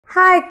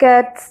Hi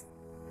kids!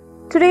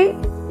 Today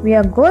we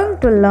are going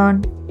to learn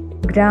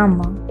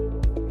grammar.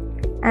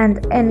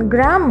 And in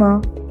grammar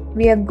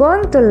we are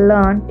going to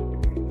learn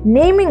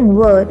naming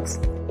words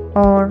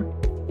or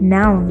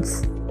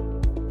nouns.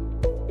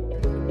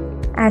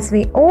 As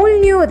we all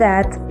knew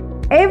that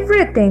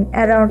everything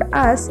around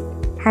us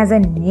has a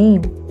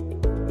name.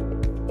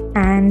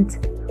 And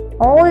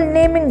all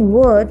naming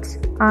words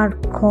are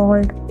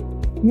called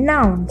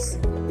nouns,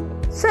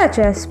 such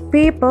as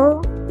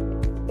people,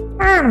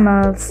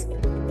 animals,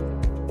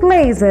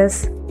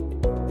 places,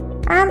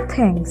 and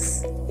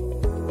things.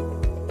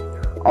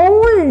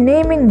 All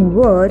naming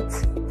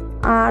words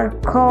are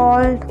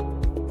called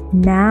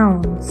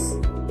nouns.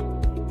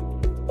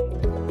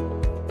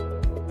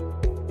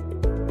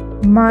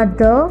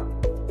 Mother,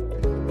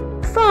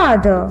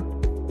 father,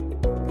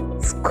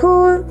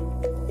 school,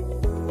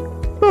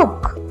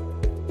 book,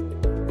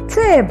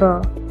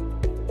 table,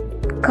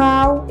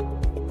 cow,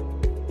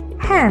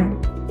 hen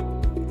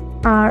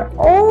are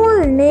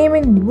all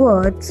naming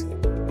words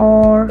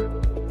or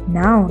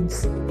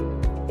nouns.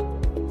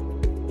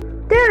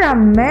 There are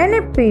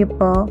many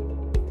people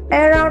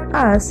around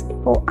us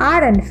who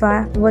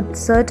identify with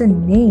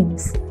certain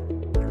names.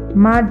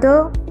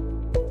 Mother,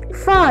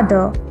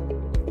 father,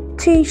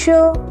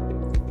 teacher,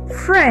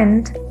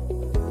 friend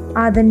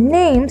are the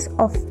names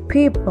of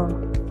people.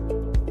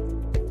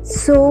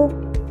 So,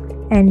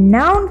 a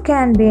noun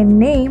can be a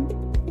name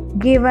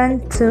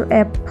given to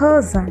a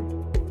person.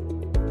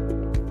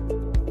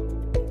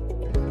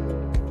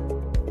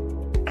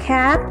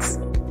 Cats,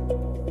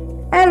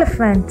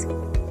 elephant,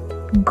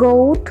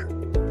 goat,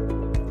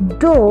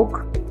 dog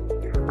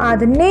are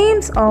the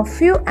names of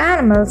few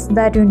animals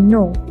that you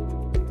know.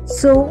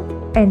 So,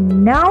 a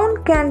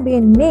noun can be a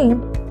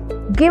name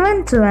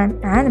given to an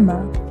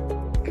animal.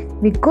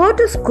 We go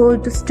to school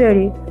to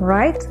study,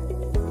 right?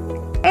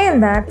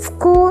 In that,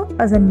 school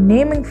is a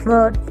naming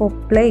word for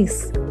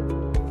place.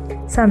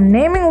 Some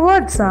naming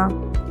words are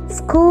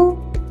school,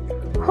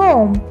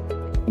 home,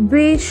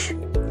 beach,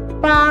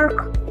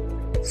 park,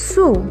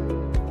 zoo.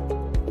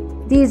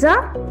 These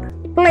are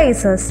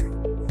places,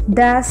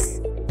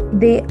 thus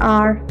they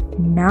are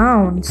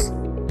nouns.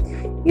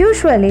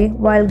 Usually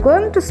while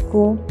going to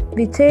school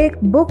we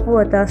take book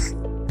with us,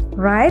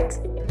 right?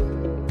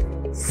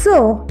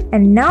 So a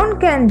noun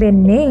can be a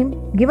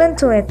name given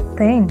to a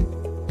thing.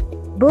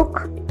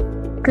 Book,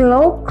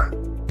 cloak,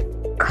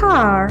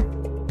 car,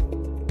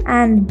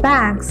 and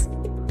bags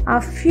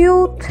are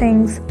few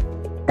things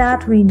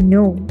that we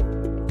know,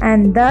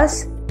 and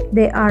thus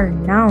they are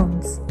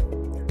nouns.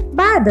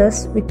 By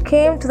this, we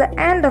came to the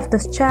end of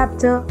this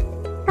chapter.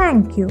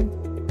 Thank you.